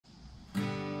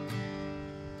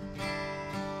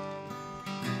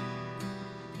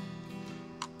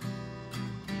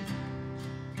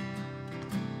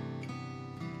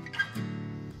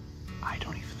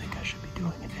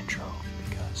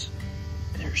because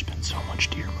there's been so much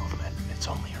deer movement. It's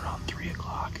only around 3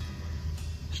 o'clock.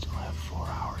 Still have 4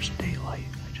 hours of daylight.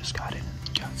 I just got in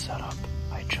and got set up.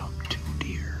 I jumped 2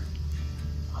 deer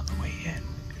on the way in,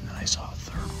 and then I saw a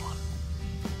third one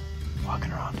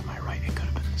walking around to my right. It could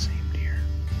have been the same deer.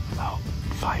 About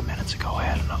 5 minutes ago, I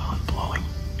had another one blowing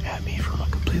at me from a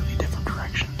completely different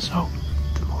direction. So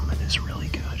the movement is really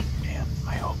good, and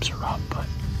my hopes are up, but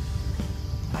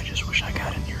I just wish I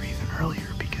got in here even earlier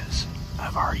because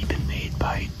I've already been made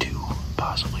by 2,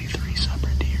 possibly 3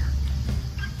 separate deer.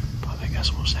 But I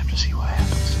guess we'll just have to see what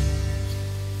happens.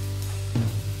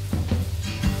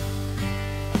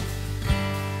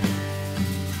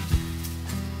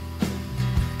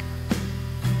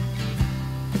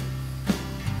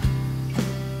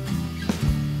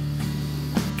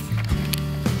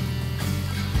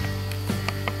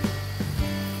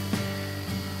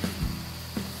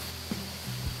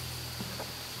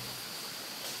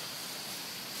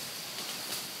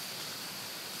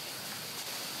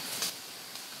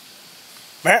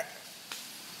 Meh.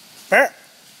 Meh.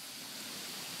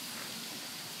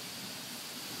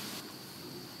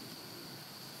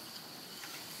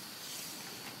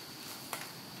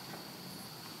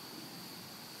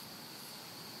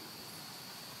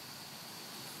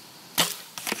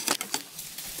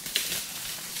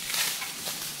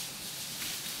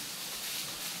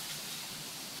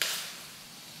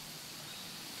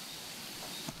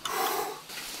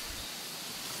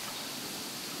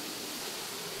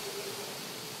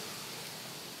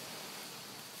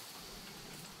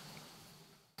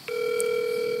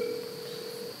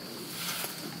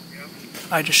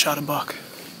 I just shot a buck.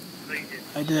 Oh, you did?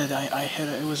 I did. I hit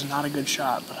it. It was not a good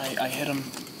shot, but I hit him.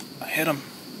 I hit him.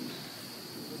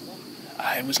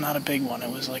 It was not a big one. It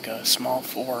was like a small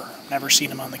 4. Never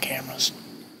seen him on the cameras.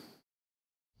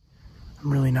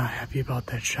 I'm really not happy about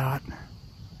that shot.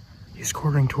 He's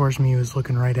quartering towards me. He was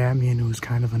looking right at me, and it was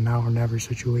kind of a now or never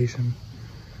situation.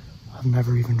 I've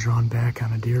never even drawn back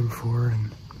on a deer before,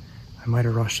 and I might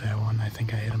have rushed that one. I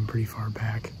think I hit him pretty far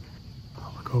back.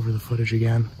 I'll look over the footage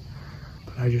again.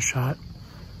 But I just shot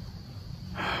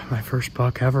my first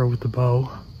buck ever with the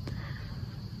bow.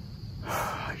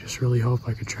 I just really hope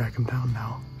I could track him down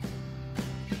now.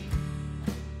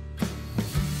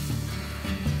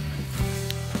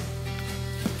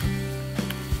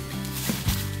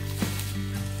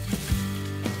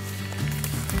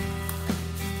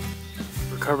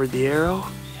 Recovered the arrow.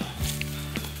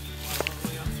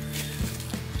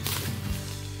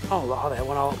 Oh, wow, that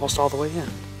went almost all the way in.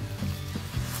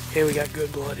 Okay, we got good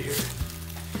blood here.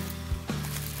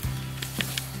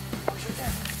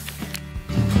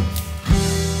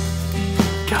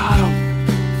 Got him!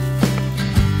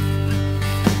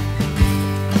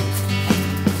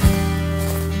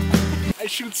 I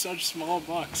shoot such small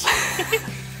bucks.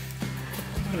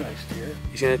 Nice deer.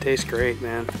 He's gonna taste great,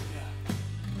 man. Yeah.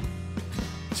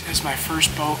 This is my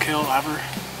first bow kill ever.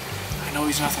 I know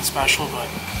he's nothing special, but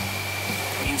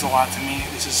it means a lot to me.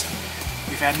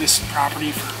 We've had this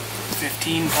property for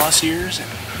 15 plus years, and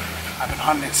I've been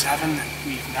hunting at 7, and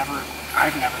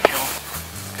I've never killed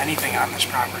anything on this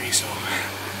property, so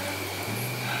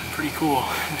pretty cool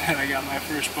that I got my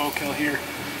first bow kill here.